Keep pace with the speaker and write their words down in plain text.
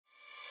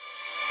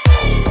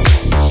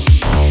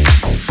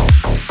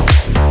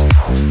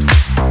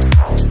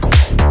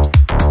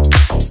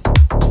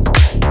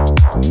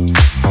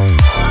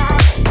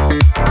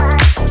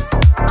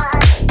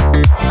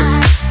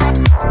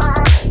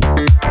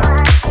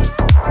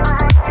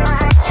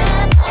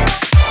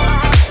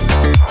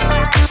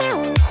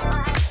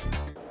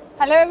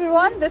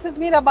everyone, this is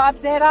me Rabab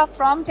Zehra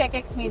from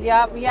TECHx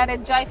Media. We are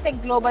at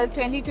GISEC Global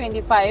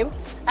 2025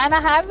 and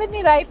I have with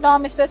me right now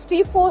Mr.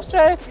 Steve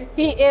Foster.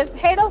 He is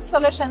Head of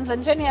Solutions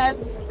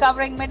Engineers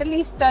covering Middle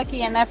East,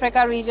 Turkey and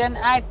Africa region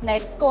at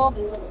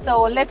Netskope.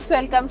 So let's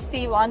welcome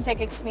Steve on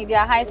TECHx Media.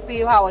 Hi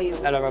Steve, how are you?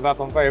 Hello Rabab,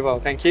 I'm very well,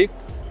 thank you.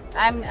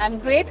 I'm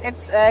great.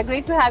 It's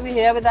great to have you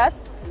here with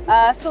us.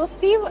 So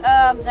Steve,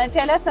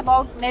 tell us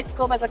about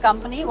Netskope as a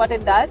company, what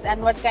it does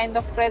and what kind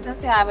of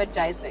presence you have at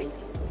GISEC.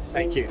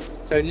 Thank you.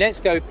 So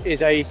Netskope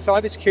is a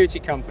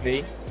cybersecurity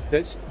company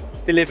that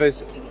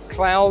delivers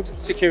cloud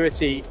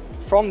security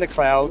from the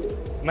cloud,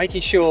 making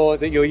sure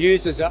that your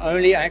users are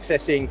only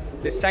accessing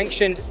the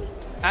sanctioned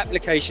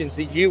applications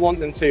that you want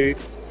them to,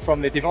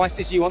 from the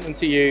devices you want them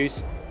to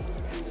use,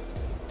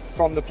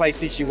 from the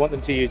places you want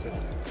them to use them.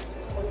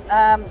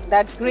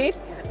 That's great.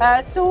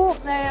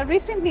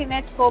 Recently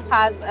Netskope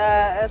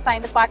has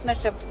signed a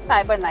partnership with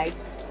CyberKnight.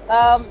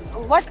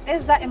 What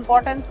is the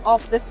importance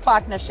of this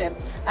partnership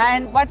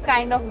and what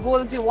kind of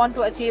goals you want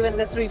to achieve in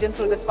this region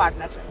through this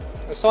partnership?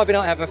 Well,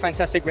 CyberKnight have a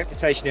fantastic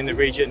reputation in the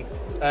region.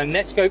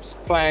 Netskope's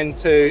plan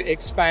to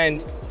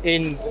expand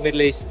in the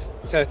Middle East,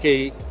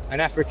 Turkey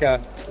and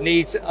Africa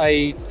needs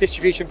a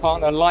distribution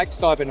partner like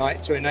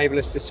CyberKnight to enable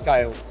us to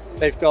scale.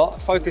 They've got a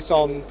focus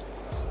on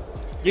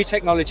new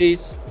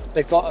technologies,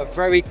 they've got a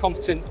very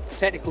competent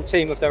technical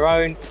team of their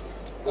own.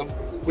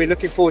 We're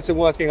looking forward to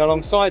working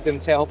alongside them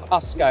to help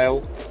us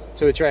scale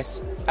to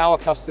address our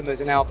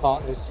customers and our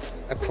partners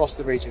across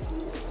the region.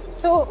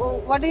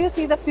 So what do you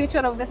see the future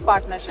of this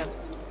partnership?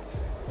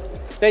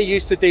 They're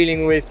used to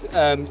dealing with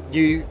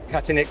new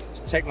cutting-edge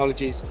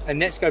technologies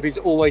and Netskope is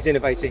always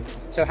innovating.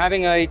 So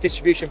having a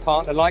distribution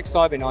partner like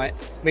CyberKnight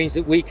means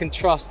that we can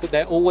trust that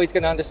they're always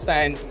going to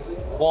understand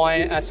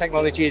why our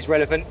technology is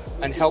relevant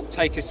and help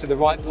take us to the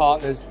right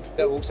partners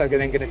that are also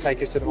then going to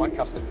take us to the right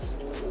customers.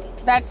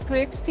 That's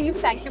great, Steve.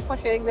 Thank you for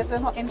sharing this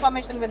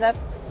information with us.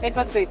 It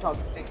was great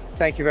talking to you.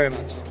 Thank you very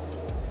much.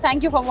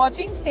 Thank you for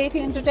watching. Stay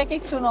tuned to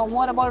TECHx to know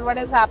more about what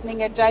is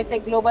happening at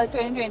GISEC Global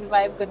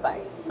 2025.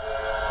 Goodbye.